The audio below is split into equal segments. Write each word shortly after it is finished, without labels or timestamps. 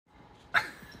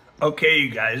Okay, you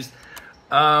guys.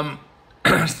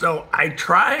 So I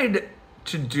tried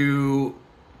to do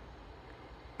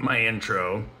my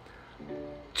intro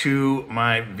to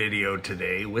my video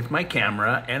today with my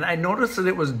camera, and I noticed that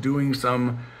it was doing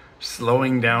some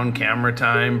slowing down camera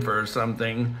time for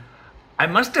something. I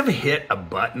must have hit a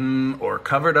button or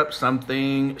covered up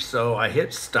something, so I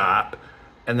hit stop,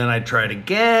 and then I tried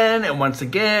again, and once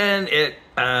again it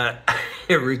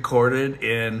it recorded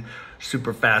in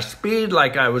super fast speed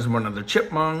like I was one of the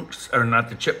chipmunks, or not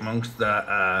the chipmunks,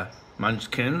 the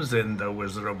munchkins in the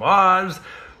Wizard of Oz.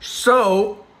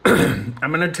 So I'm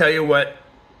gonna tell you what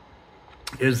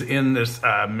is in this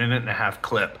minute and a half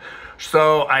clip.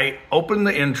 So I opened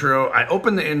the intro, I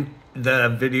opened the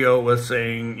video with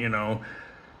saying, you know,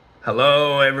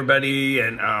 hello everybody,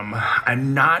 and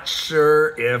I'm not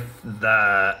sure if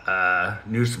the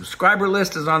new subscriber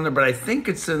list is on there, but I think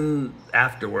it's in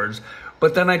afterwards.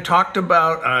 But then I talked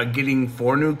about getting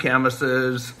 4 new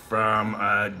canvases from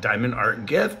Diamond Art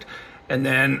Gift, and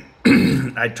then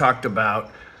I talked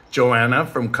about Joanna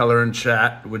from Color and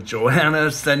Chat with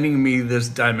Joanna sending me this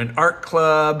Diamond Art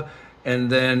Club,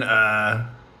 and then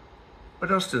what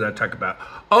else did I talk about?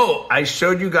 Oh, I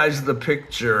showed you guys the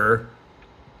picture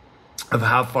of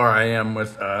how far I am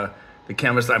with the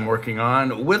canvas I'm working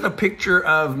on, with a picture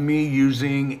of me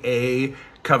using a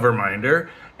cover minder.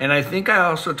 And I think I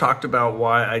also talked about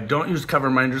why I don't use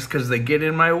cover minders, because they get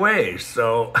in my way.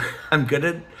 So I'm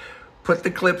gonna put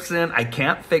the clips in. I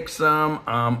can't fix them.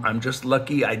 I'm just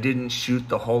lucky I didn't shoot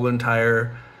the whole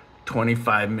entire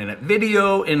 25-minute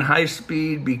video in high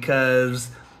speed, because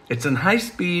it's in high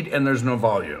speed and there's no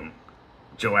volume.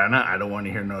 Joanna, I don't want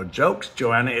to hear no jokes.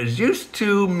 Joanna is used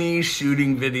to me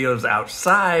shooting videos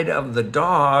outside of the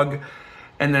dog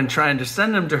and then trying to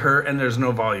send them to her, and there's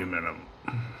no volume in them.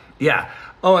 Yeah.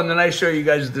 Oh, and then I show you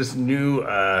guys this new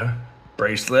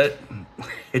bracelet.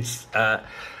 It's,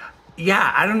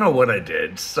 yeah, I don't know what I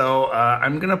did. So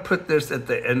I'm going to put this at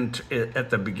the end,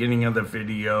 at the beginning of the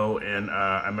video, and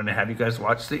I'm going to have you guys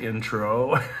watch the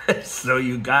intro. So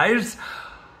you guys,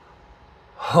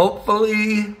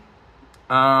 hopefully,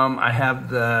 I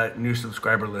have the new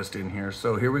subscriber list in here.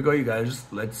 So here we go, you guys.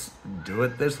 Let's do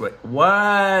it this way. What?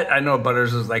 I know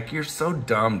Butters is like, you're so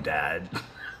dumb, Dad.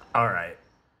 All right.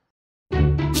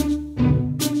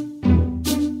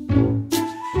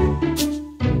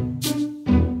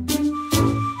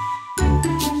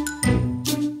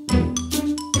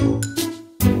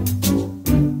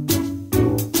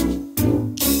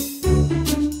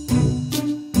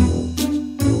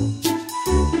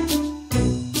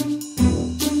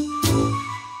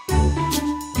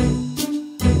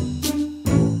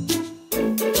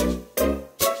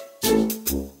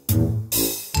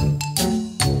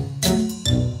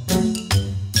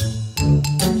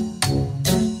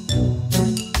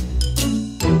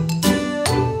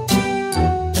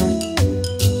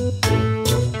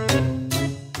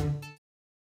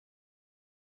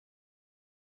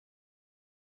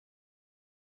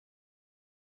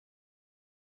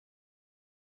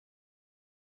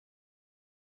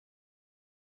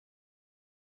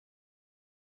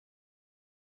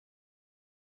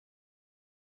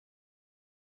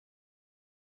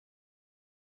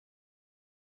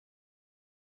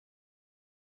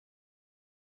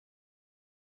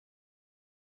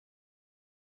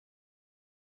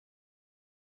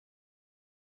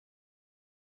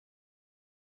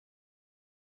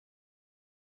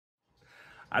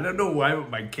 I don't know why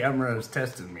my camera is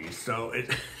testing me, so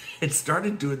it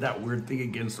started doing that weird thing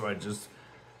again, so I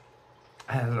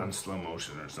had it on slow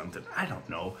motion or something. I don't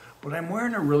know, but I'm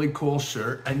wearing a really cool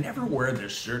shirt. I never wear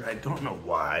this shirt. I don't know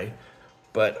why,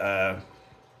 but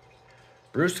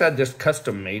Bruce had this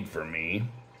custom made for me.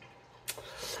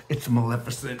 It's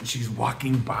Maleficent. She's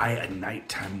walking by a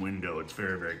nighttime window. It's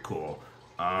very, very cool.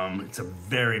 It's a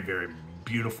very, very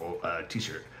beautiful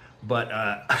t-shirt,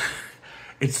 but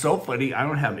it's so funny, I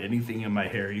don't have anything in my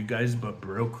hair, you guys, but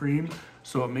Brill cream,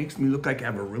 so it makes me look like I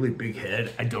have a really big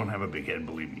head. I don't have a big head,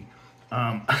 believe me.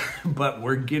 But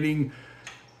we're getting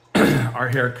our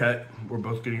haircut. We're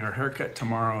both getting our haircut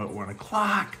tomorrow at 1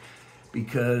 o'clock,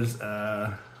 because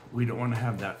we don't want to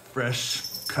have that fresh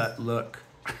cut look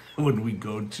when we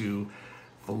go to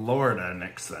Florida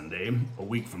next Sunday, a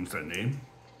week from Sunday.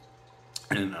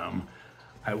 And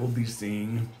I will be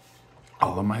seeing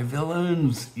all of my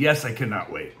villains. Yes, I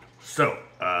cannot wait. So,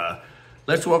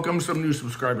 let's welcome some new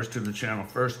subscribers to the channel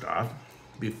first off,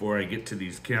 before I get to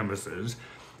these canvases.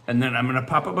 And then I'm gonna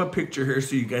pop up a picture here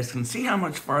so you guys can see how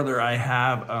much farther I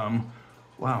have.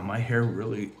 Wow, my hair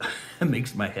really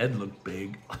makes my head look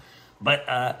big. But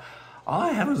all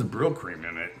I have is Brill cream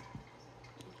in it.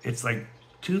 It's like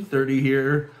 2:30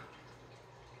 here.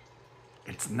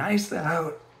 It's nice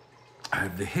out. I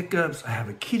have the hiccups. I have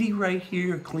a kitty right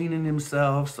here cleaning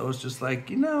himself. So it's just like,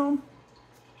 you know,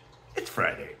 it's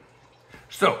Friday.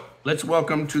 So let's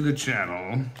welcome to the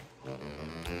channel.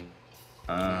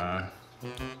 And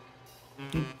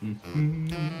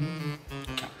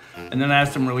then I have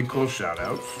some really cool shout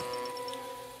outs.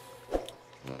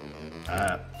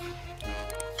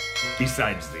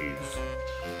 Besides these.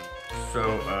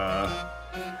 So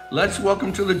let's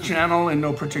welcome to the channel in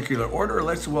no particular order.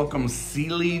 Let's welcome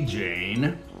Seely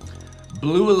Jane,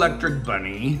 Blue Electric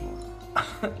Bunny.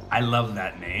 I love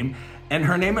that name. And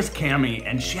her name is Cammie,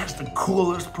 and she has the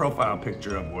coolest profile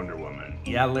picture of Wonder Woman.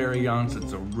 Yeah, Larry Yance,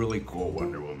 it's a really cool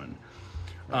Wonder Woman.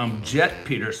 Jet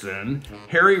Peterson,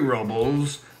 Harry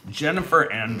Robles, Jennifer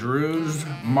Andrews,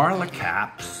 Marla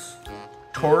Capps,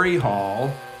 Tori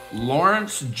Hall,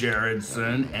 Lawrence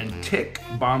Jaredson, and Tick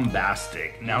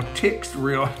Bombastic. Now, Tick's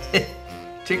real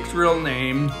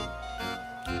name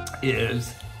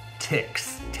is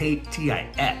Tix,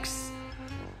 T-I-X.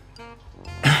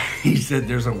 He said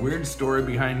there's a weird story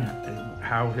behind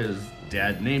how his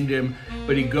dad named him,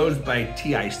 but he goes by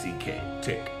T-I-C-K,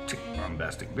 Tick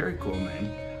Bombastic. Very cool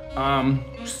name.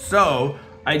 So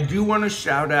I do want to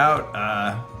shout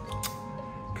out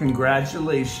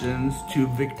congratulations to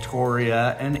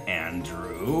Victoria and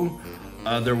Andrew,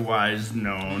 otherwise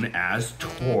known as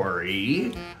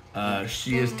Tori.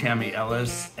 She is Tammy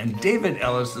Ellis and David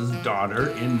Ellis's daughter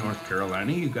in North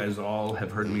Carolina. You guys all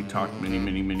have heard me talk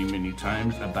many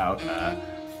times about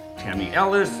Tammy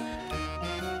Ellis.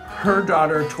 Her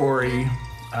daughter Tori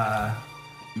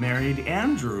married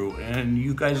Andrew, and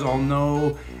you guys all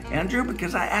know Andrew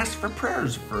because I asked for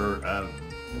prayers for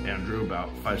Andrew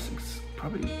about 5-6,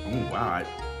 probably, oh wow,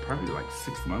 probably like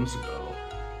 6 months ago.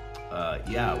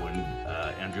 Yeah, when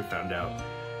Andrew found out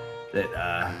that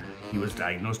he was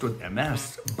diagnosed with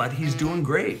MS, but he's doing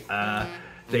great.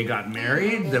 They got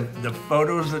married. The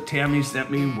photos that Tammy sent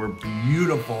me were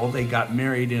beautiful. They got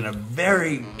married in a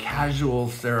very casual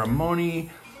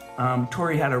ceremony.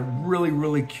 Tori had a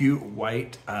really cute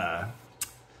white,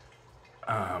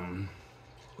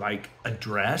 like a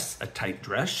dress, a tight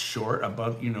dress, short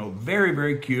above, you know,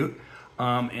 very cute.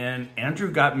 And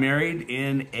Andrew got married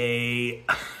in a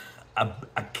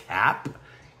cap.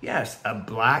 Yes, a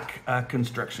black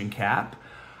construction cap,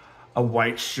 a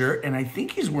white shirt, and I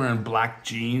think he's wearing black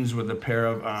jeans with a pair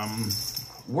of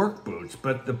work boots.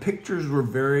 But the pictures were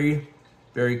very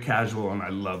casual, and I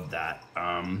love that.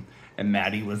 And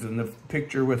Maddie was in the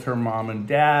picture with her mom and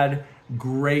dad.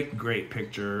 Great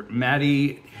picture.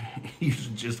 Maddie, he's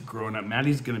just growing up.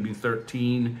 Maddie's gonna be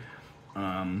 13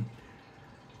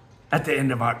 at the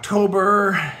end of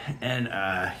October. And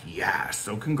yeah,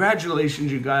 so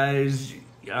congratulations, you guys.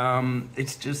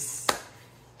 It's just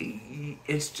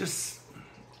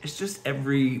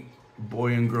every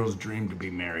boy and girl's dream to be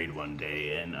married one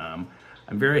day. And I'm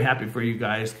very happy for you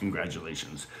guys.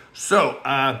 Congratulations. So,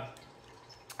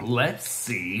 let's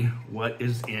see what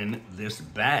is in this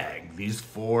bag. These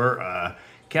 4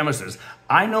 canvases.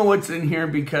 I know what's in here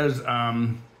because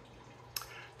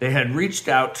they had reached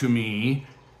out to me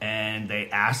and they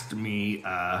asked me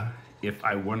if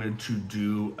I wanted to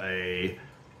do a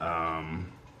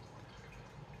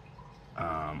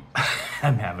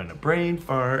I'm having a brain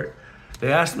fart.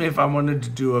 They asked me if I wanted to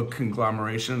do a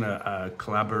conglomeration, a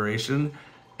collaboration.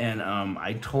 And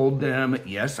I told them,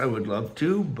 yes, I would love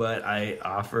to, but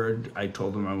I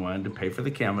told them I wanted to pay for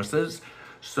the canvases.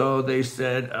 So they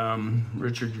said,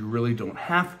 Richard, you really don't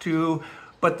have to,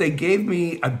 but they gave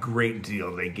me a great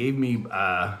deal. They gave me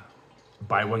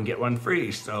buy one, get one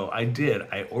free. So I did.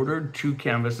 I ordered 2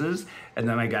 canvases and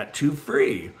then I got 2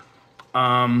 free.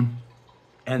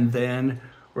 And then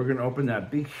we're gonna open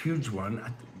that big, huge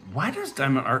one. Why does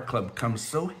Diamond Art Club come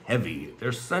so heavy?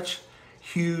 They're such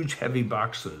huge, heavy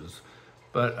boxes.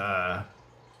 But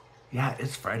yeah,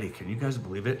 it's Friday. Can you guys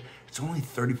believe it? It's only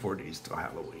 34 days till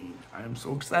Halloween. I am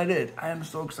so excited. I am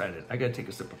so excited. I gotta take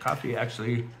a sip of coffee,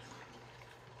 actually.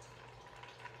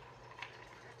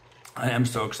 I am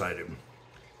so excited.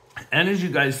 And as you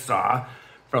guys saw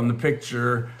from the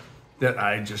picture that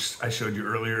I showed you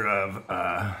earlier of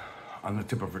on the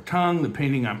tip of her tongue, the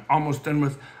painting I'm almost done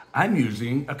with, I'm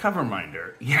using a cover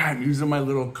minder. Yeah, I'm using my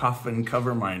little coffin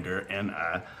cover minder, and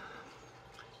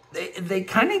they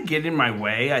kind of get in my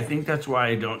way. I think that's why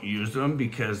I don't use them,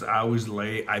 because I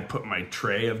put my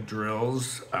tray of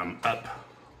drills up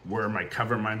where my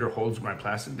cover minder holds my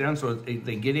plastic down, so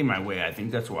they get in my way. I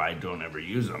think that's why I don't ever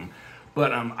use them.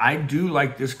 But I do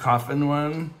like this coffin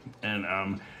one,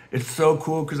 and it's so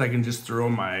cool because I can just throw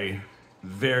my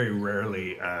very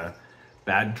rarely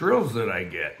bad drills that I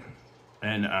get.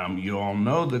 And you all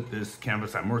know that this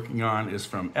canvas I'm working on is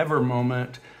from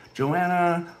Evermoment.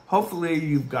 Joanna, hopefully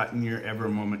you've gotten your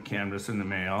Evermoment canvas in the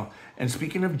mail. And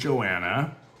speaking of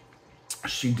Joanna,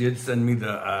 she did send me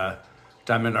the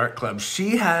Diamond Art Club.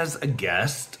 She has a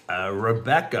guest,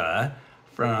 Rebecca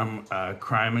from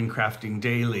Crime and Crafting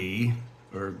Daily,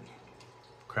 or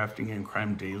Crafting and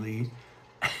Crime Daily.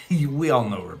 We all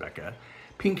know Rebecca.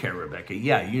 Pink hair Rebecca,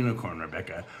 yeah, Unicorn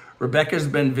Rebecca. Rebecca's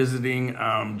been visiting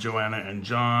Joanna and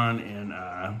John,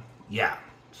 and yeah,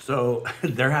 so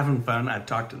they're having fun. I've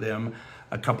talked to them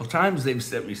a couple times. They've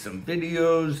sent me some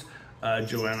videos.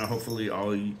 Joanna, hopefully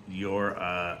all your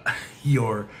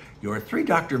 3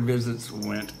 doctor visits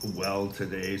went well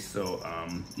today. So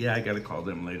yeah, I gotta call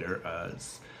them later.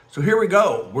 So here we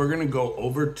go. We're gonna go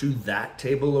over to that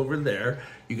table over there.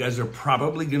 You guys are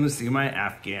probably gonna see my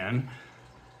Afghan.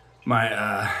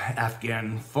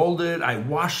 Afghan folded. I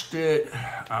washed it,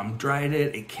 dried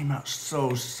it. It came out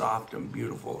so soft and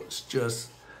beautiful. It's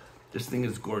just, this thing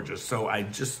is gorgeous. So I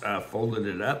just folded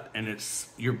it up, and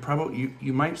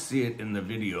you might see it in the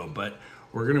video, but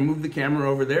we're gonna move the camera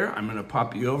over there. I'm gonna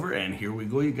pop you over, and here we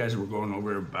go, you guys. We're going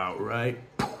over about right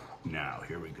now.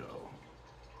 Here we go.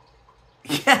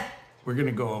 Yeah, we're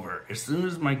gonna go over. As soon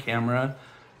as my camera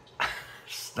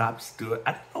stops doing,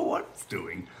 I don't know what it's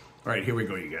doing. All right, here we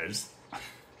go, you guys.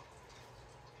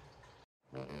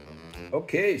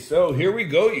 Okay, so here we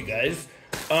go, you guys.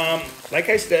 Like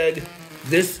I said,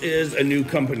 this is a new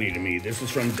company to me. This is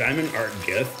from Diamond Art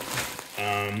Gift.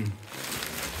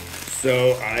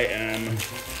 So I'm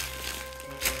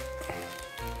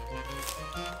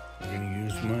gonna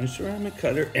use my ceramic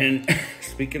cutter. And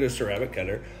speaking of ceramic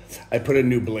cutter, I put a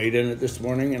new blade in it this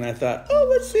morning, and I thought, oh,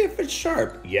 let's see if it's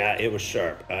sharp. Yeah, it was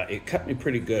sharp. It cut me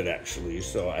pretty good, actually.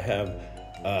 So I have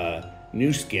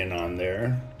new skin on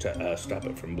there to stop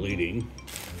it from bleeding.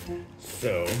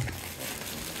 So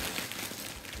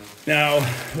now,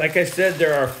 like I said,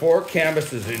 there are 4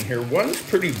 canvases in here. One's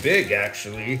pretty big,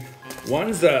 actually.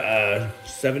 One's a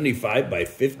 75 by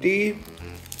 50.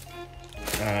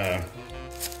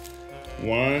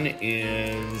 One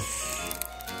is,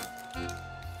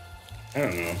 I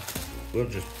don't know. We'll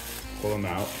just pull them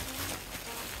out,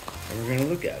 and we're gonna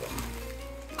look at them.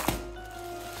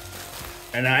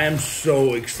 And I am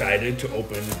so excited to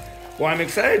open. Well, I'm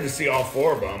excited to see all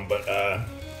 4 of them, but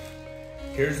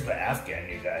here's the Afghan,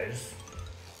 you guys.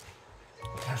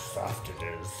 Look how soft it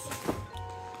is.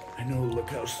 I know, look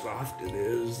how soft it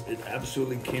is. It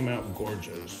absolutely came out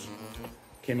gorgeous.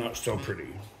 Came out so pretty.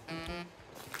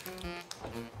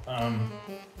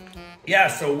 Yeah,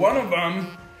 so one of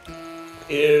them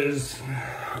is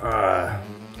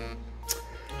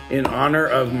in honor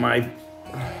of my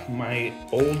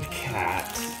old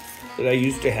cat that I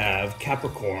used to have,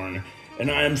 Capricorn,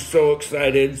 and I am so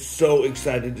excited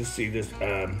to see this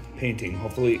painting.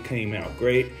 Hopefully it came out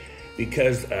great,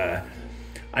 because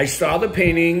I saw the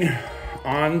painting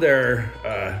on their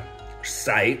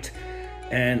site,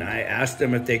 and I asked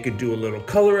them if they could do a little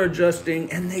color adjusting,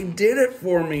 and they did it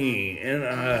for me.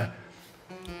 And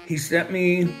he sent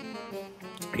me,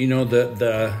 you know,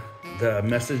 the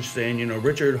message saying, you know,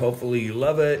 Richard, hopefully you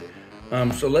love it.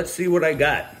 So let's see what I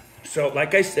got. So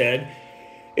like I said,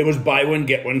 it was buy one,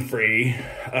 get one free.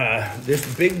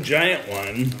 This big giant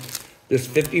one, this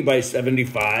 50 by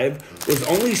 75, was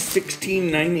only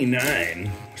 $16.99.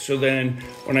 So then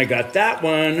when I got that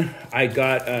one, I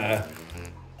got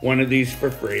one of these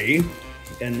for free.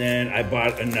 And then I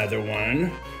bought another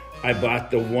one. I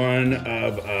bought the one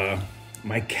of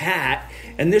my cat,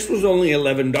 and this was only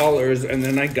 $11, and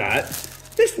then I got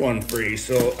this one free.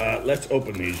 So let's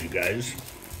open these, you guys.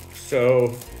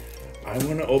 So I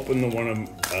want to open the one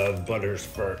of Butters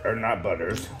first, or not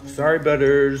Butters. Sorry,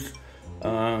 Butters.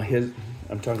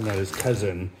 I'm talking about his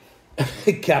cousin,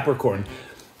 Capricorn.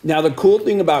 Now, the cool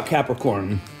thing about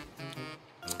Capricorn,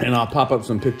 and I'll pop up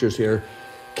some pictures here.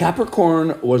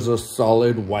 Capricorn was a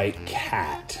solid white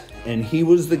cat, and he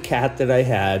was the cat that I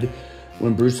had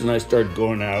when Bruce and I started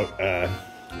going out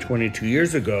 22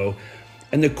 years ago.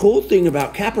 And the cool thing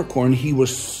about Capricorn, he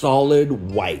was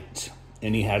solid white,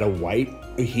 and he had a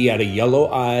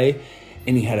yellow eye,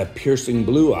 and he had a piercing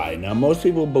blue eye. Now, most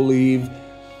people believe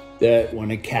that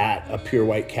when a pure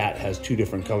white cat has 2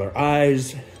 different color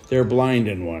eyes, they're blind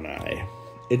in one eye.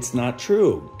 It's not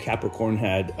true. Capricorn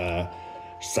had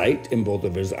sight in both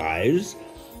of his eyes.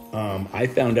 I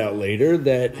found out later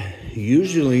that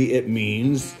usually it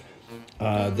means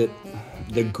that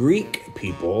the Greek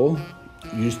people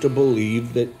used to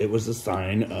believe that it was a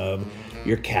sign of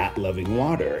your cat loving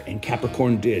water, and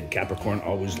Capricorn did. Capricorn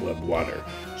always loved water.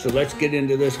 So let's get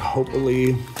into this.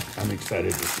 Hopefully, I'm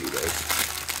excited to see this.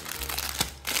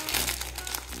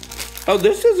 Oh,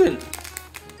 this isn't,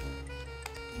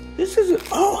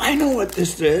 oh, I know what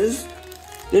this is.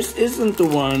 This isn't the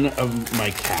one of my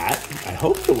cat. I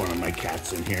hope the one of my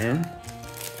cat's in here.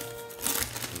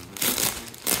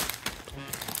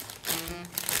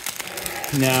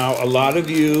 Now, a lot of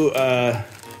you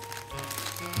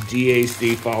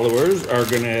DAC followers are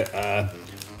gonna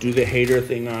do the hater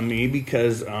thing on me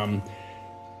because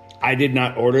I did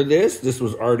not order this. This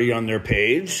was already on their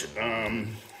page.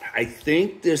 I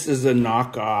think this is a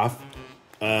knockoff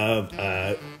of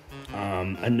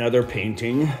another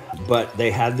painting, but they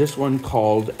had this one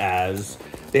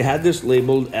they had this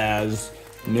labeled as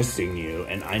Missing You,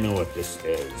 and I know what this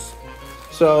is.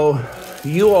 So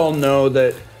you all know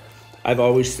that I've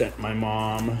always sent my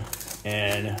mom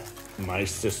and my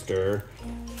sister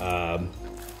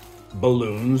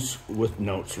balloons with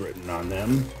notes written on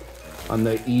them on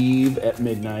the eve at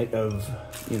midnight of,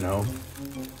 you know.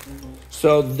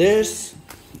 So this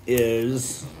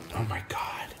is, oh my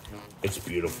God, it's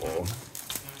beautiful.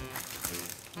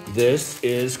 This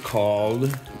is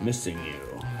called Missing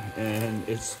You, and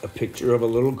it's a picture of a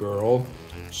little girl.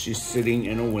 She's sitting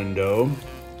in a window,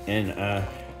 and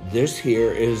this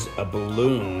here is a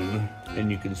balloon,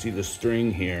 and you can see the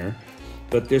string here,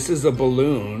 but this is a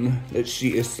balloon that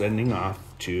she is sending off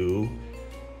to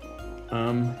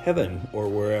heaven or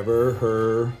wherever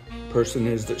her person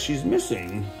is that she's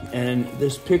missing. And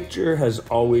this picture has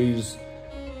always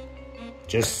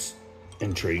just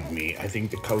intrigued me. I think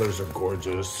the colors are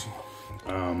gorgeous.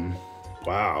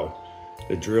 Wow.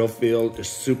 The drill field is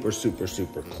super, super,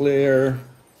 super clear.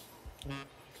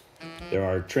 There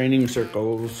are training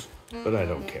circles, but I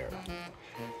don't care.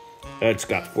 It's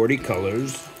got 40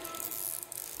 colors.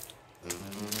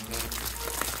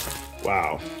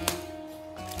 Wow.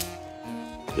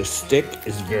 The stick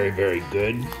is very, very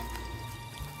good.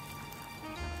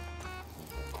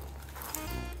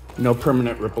 No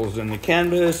permanent ripples in the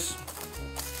canvas.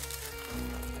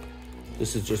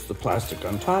 This is just the plastic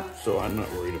on top, so I'm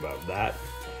not worried about that.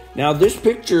 Now this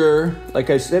picture, like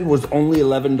I said, was only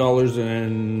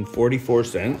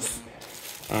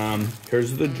 $11.44.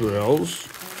 Here's the drills.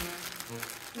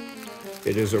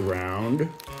 It is a round.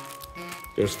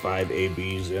 There's 5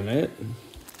 ABs in it.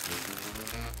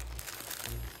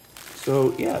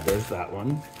 So yeah, there's that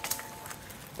one.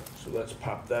 So let's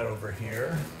pop that over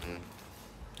here.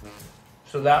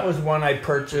 So that was one I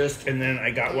purchased, and then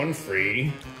I got one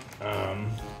free.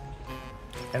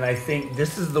 And I think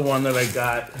this is the one that I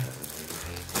got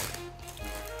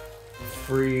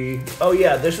free. Oh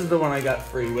yeah, this is the one I got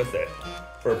free with it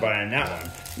for buying that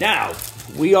one. Now,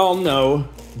 we all know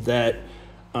that,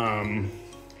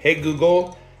 hey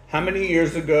Google, how many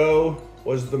years ago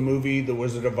was the movie The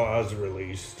Wizard of Oz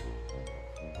released?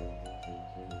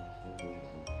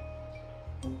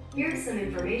 Here's some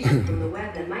information from the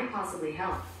web that might possibly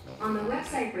help. On the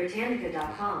website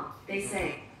Britannica.com, they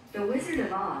say, The Wizard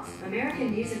of Oz,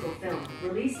 American musical film,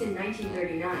 released in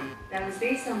 1939, that was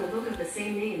based on the book of the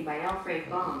same name by L. Frank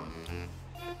Baum.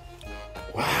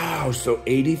 Wow, so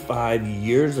 85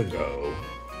 years ago.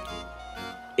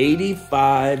 90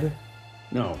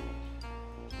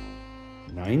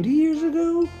 years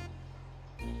ago?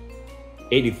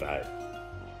 85.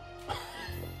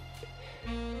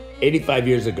 85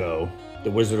 years ago,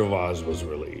 The Wizard of Oz was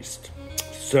released.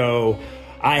 So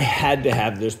I had to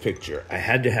have this picture. I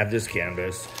had to have this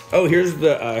canvas. Oh, here's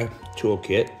the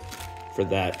toolkit for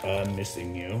that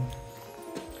Missing You.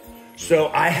 So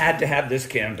I had to have this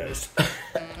canvas.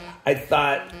 I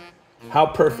thought, how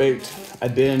perfect.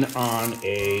 I've been on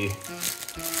a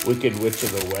Wicked Witch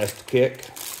of the West kick.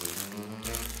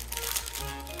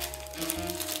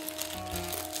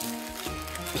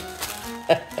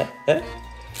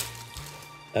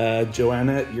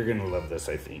 Joanna, you're gonna love this,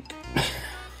 I think.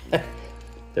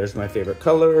 There's my favorite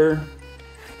color.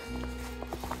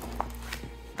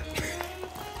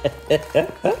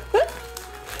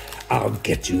 I'll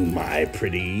get you, my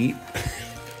pretty.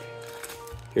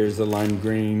 Here's the lime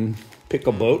green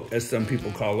pickle boat, as some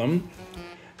people call them.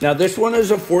 Now this one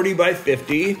is a 40 by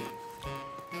 50.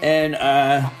 And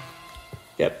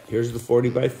yep, here's the 40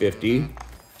 by 50.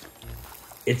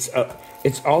 It's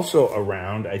also a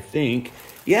round, I think.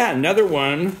 Yeah, another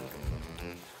one.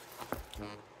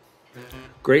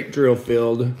 Great drill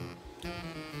field.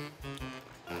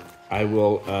 I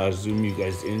will zoom you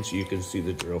guys in so you can see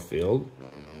the drill field.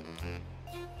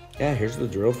 Yeah, here's the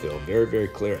drill field. Very, very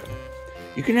clear.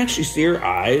 You can actually see her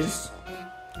eyes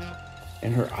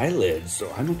and her eyelids,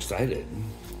 so I'm excited.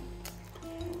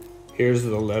 Here's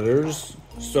the letters.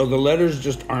 So the letters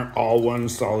just aren't all one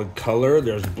solid color.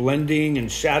 There's blending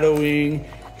and shadowing.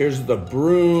 Here's the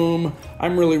broom.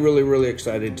 I'm really, really, really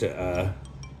excited to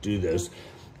do this.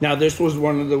 Now, this was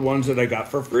one of the ones that I got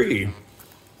for free.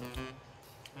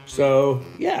 So,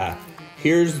 yeah,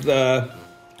 here's the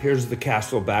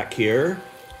castle back here.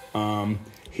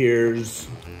 Here's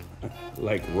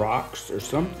like rocks or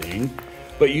something.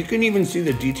 But you can even see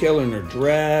the detail in her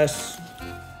dress.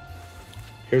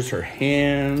 Here's her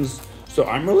hands. So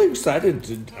I'm really excited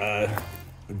to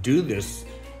do this.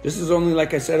 This is only,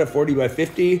 like I said, a 40 by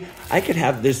 50. I could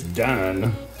have this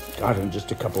done, God, in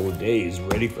just a couple of days,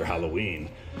 ready for Halloween.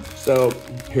 So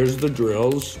here's the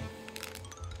drills.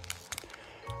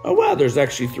 Oh wow, there's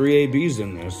actually 3 ABs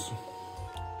in this.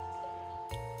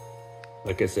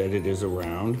 Like I said, it is a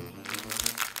round.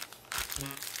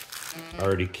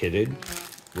 Already kitted,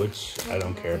 which I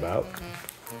don't care about.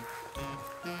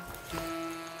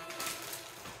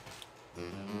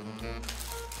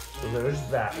 So there's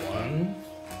that one.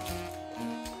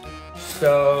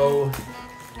 So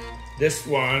this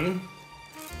one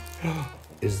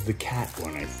is the cat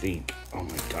one, I think. Oh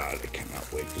my God, I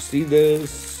cannot wait to see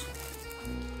this.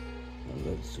 Now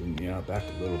let's zoom me out back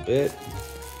a little bit.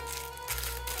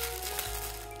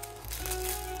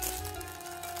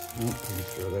 Oh, let me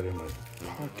throw that in my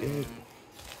pocket.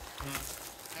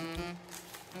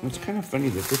 It's kind of funny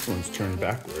that this one's turned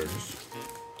backwards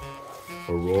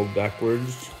or rolled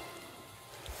backwards.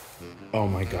 Oh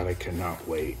my God, I cannot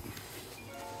wait.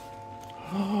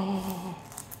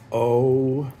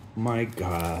 Oh my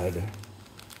God.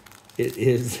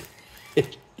 It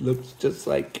looks just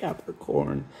like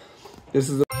Capricorn. This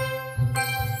is a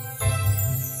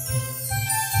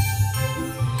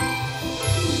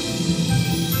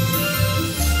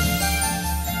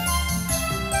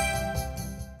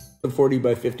 40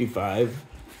 by 55.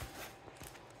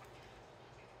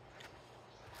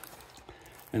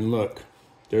 And look,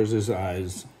 there's his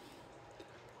eyes.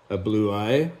 A blue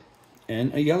eye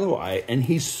and a yellow eye. And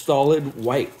he's solid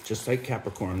white, just like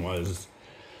Capricorn was.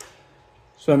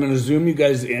 So I'm going to zoom you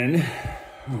guys in.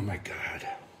 Oh my God.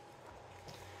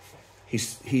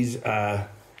 He's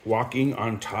walking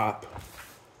on top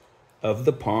of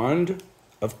the pond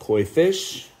of koi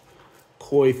fish.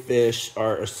 Koi fish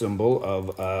are a symbol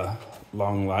of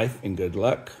long life and good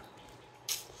luck.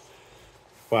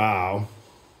 Wow.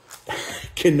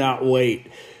 Cannot wait.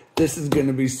 This is going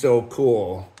to be so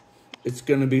cool. It's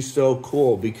going to be so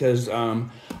cool because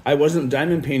I wasn't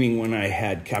diamond painting when I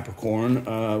had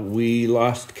Capricorn. We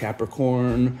lost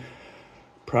Capricorn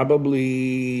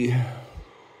probably,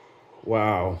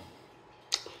 wow,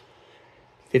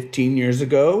 15 years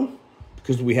ago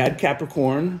because we had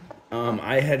Capricorn.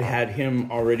 I had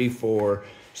him already for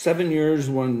 7 years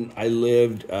when I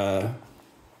lived,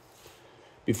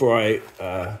 before I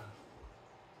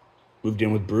moved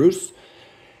in with Bruce.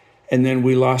 And then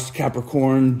we lost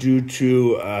Capricorn due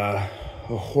to a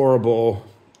horrible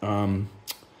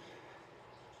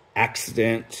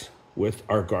accident with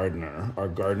our gardener. Our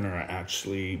gardener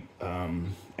actually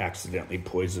accidentally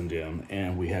poisoned him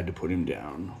and we had to put him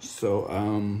down. So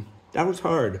that was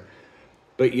hard.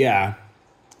 But yeah,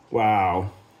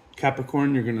 wow.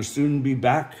 Capricorn, you're gonna soon be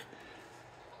back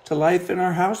to life in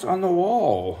our house on the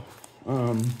wall.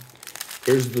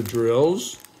 Here's the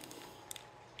drills.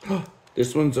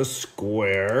 This one's a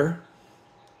square.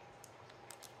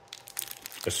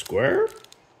 A square?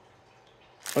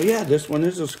 Oh yeah, this one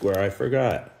is a square, I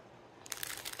forgot.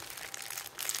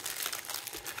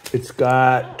 It's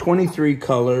got 23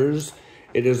 colors.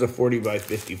 It is a 40 by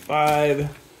 55.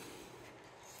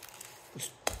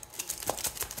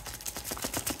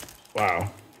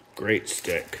 Wow, great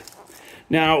stick.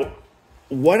 Now,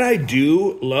 what I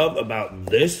do love about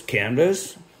this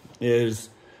canvas is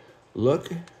look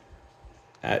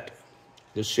at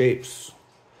the shapes.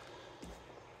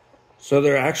 So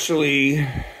they're actually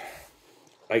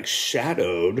like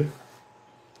shadowed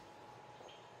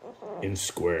in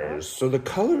squares. So the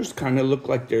colors kind of look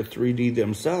like they're 3D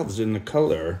themselves in the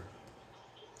color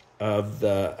of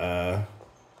the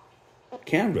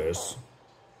canvas.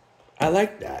 I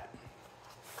like that.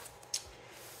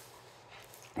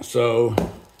 So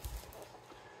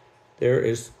there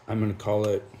is, I'm going to call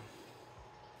it,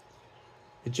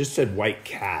 it just said white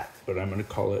cat, but I'm going to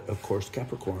call it, of course,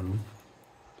 Capricorn.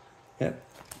 Yep.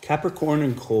 Capricorn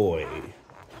and koi.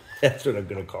 That's what I'm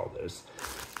going to call this.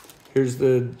 Here's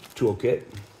the toolkit.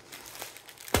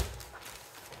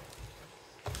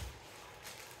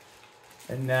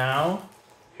 And now,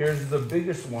 here's the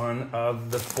biggest one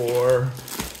of the 4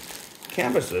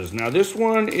 canvases. Now, this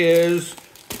one is,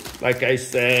 like I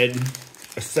said,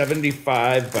 a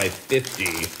 75 by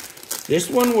 50. This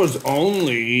one was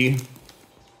only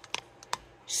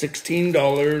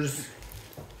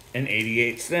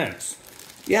 $16.88.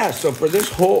 Yeah, so for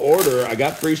this whole order, I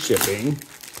got free shipping.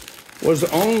 was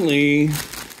only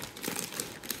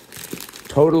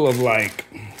total of like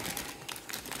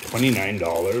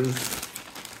 $29.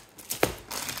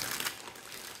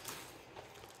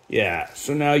 Yeah,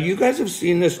 so now you guys have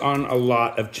seen this on a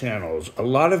lot of channels. A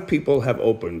lot of people have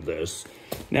opened this.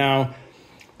 Now,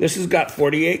 this has got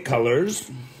 48 colors.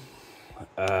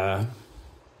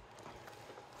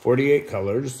 48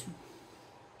 colors.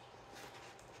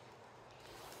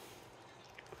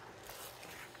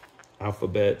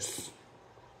 Alphabets,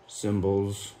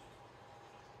 symbols,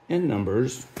 and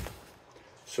numbers.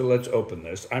 So let's open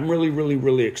this. I'm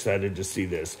really excited to see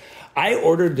this. I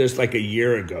ordered this like a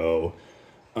year ago,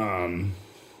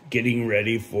 getting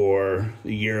ready for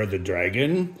the Year of the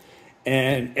Dragon,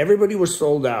 and everybody was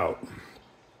sold out.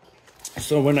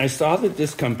 So when I saw that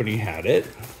this company had it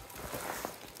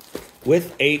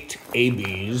with 8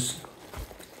 ABs,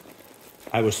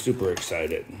 I was super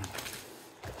excited.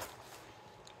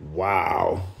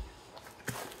 Wow.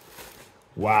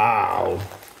 Wow.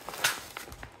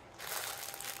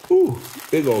 Ooh,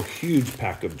 big old huge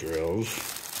pack of drills.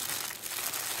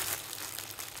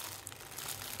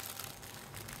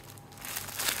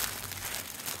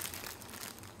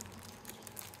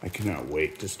 I cannot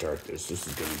wait to start this. This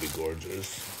is going to be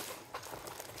gorgeous.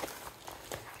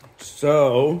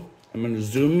 So, I'm going to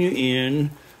zoom you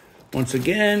in. Once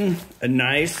again, a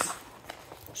nice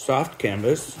soft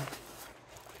canvas.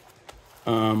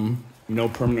 No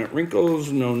permanent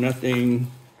wrinkles, no nothing.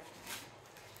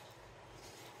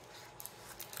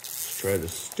 Let's try the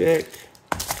stick.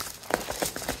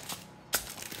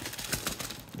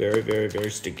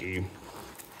 Very sticky.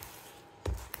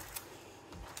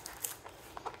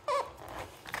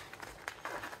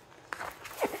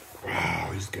 Wow,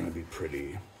 he's gonna be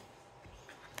pretty.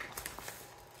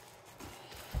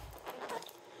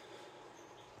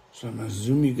 So I'm gonna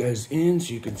zoom you guys in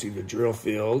so you can see the drill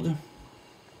field.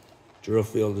 Drill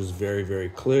field is very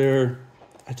clear.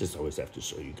 I just always have to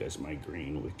show you guys my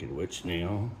green Wicked Witch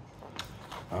nail.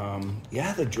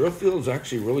 Yeah, the drill field is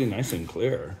actually really nice and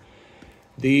clear.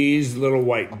 These little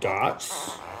white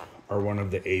dots are one of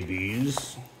the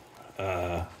ABs.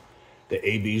 The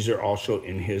ABs are also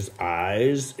in his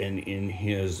eyes and in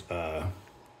his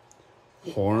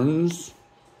horns,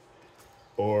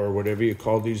 or whatever you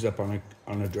call these up on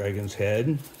a dragon's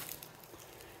head.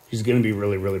 He's gonna be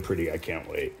really pretty. I can't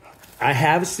wait. I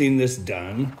have seen this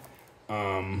done,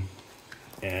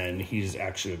 and he's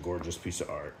actually a gorgeous piece of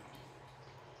art.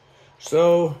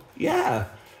 So yeah,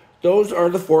 those are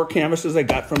the 4 canvases I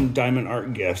got from Diamond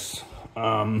Art Gifts.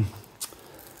 I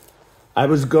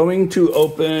was going to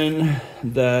open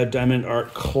the Diamond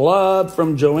Art Club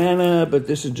from Joanna, but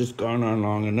this has just gone on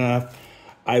long enough.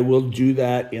 I will do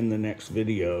that in the next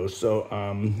video. So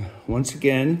once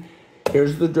again,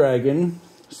 here's the dragon,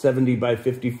 70 by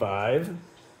 55.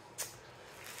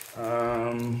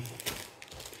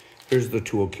 Here's the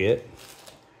toolkit.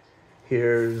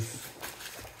 Here's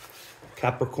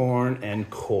Capricorn and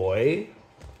Koi.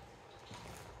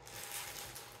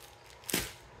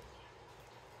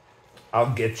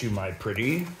 I'll get you my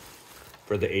pretty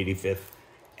for the 85th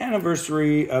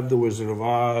anniversary of the Wizard of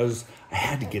Oz. I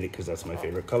had to get it because that's my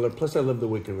favorite color. Plus I love the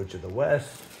Wicked Witch of the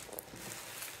West.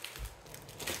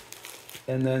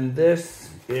 And then this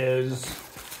is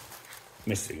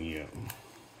Missing You.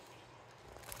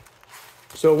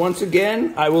 So once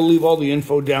again, I will leave all the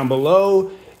info down below.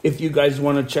 If you guys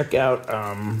want to check out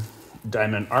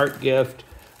Diamond Art Gift,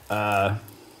 yeah,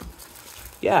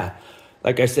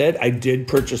 like I said, I did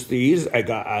purchase these. I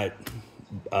got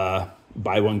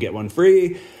buy one, get one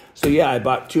free. So yeah, I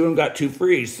bought 2 and got 2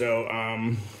 free.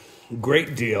 So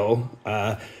great deal.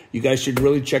 You guys should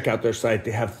really check out their site.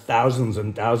 They have thousands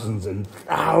and thousands and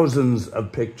thousands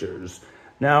of pictures.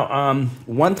 Now,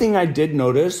 one thing I did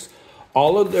notice,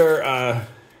 all of their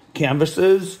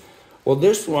canvases, well,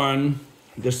 this one,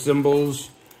 the symbols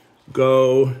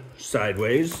go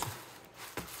sideways.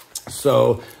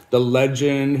 So the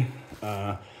legend,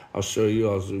 I'll show you,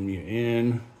 I'll zoom you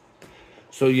in.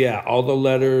 So yeah, all the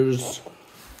letters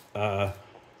are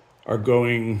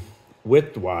going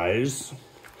widthwise.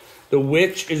 The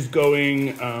witch is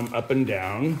going up and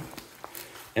down.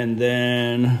 And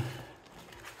then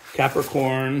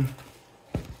Capricorn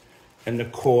and the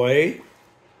Koi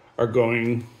are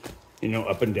going, you know,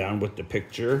 up and down with the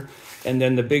picture. And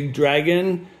then the big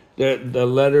dragon, the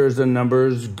letters and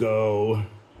numbers go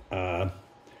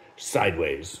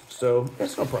sideways. So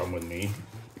that's no problem with me.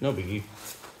 No biggie.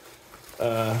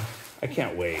 I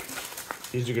can't wait.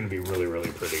 These are going to be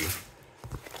really pretty.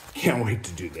 Can't wait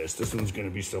to do this. This one's going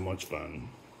to be so much fun.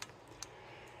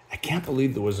 I can't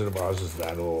believe the Wizard of Oz is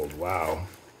that old. Wow.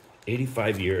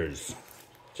 85 years.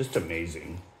 Just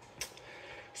amazing.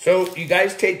 So you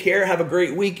guys take care. Have a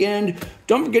great weekend.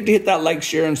 Don't forget to hit that like,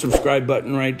 share, and subscribe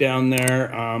button right down there.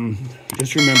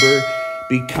 Just remember,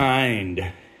 be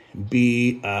kind.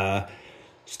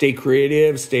 Stay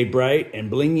creative, stay bright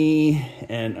and blingy.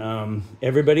 And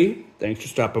everybody, thanks for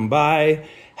stopping by.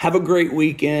 Have a great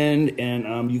weekend.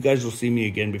 And you guys will see me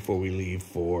again before we leave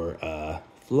for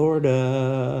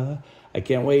Florida. I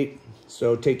can't wait.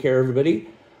 So take care, everybody.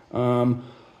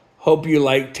 Hope you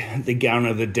liked the gown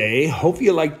of the day. Hope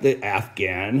you liked the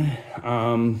Afghan.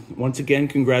 Once again,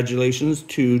 congratulations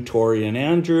to Tori and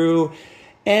Andrew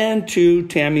and to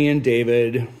Tammy and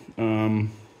David.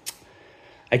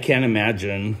 I can't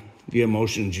imagine the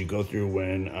emotions you go through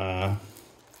when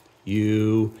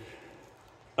you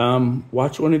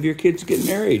watch one of your kids get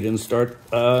married and start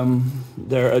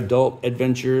their adult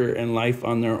adventure and life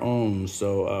on their own.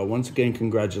 So once again,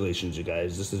 congratulations, you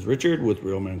guys. This is Richard with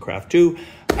Real Men Craft 2.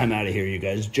 I'm out of here, you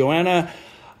guys. Joanna,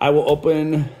 I will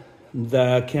open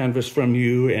the canvas from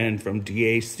you and from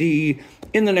DAC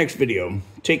in the next video.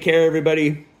 Take care,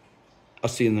 everybody. I'll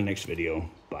see you in the next video.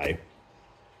 Bye.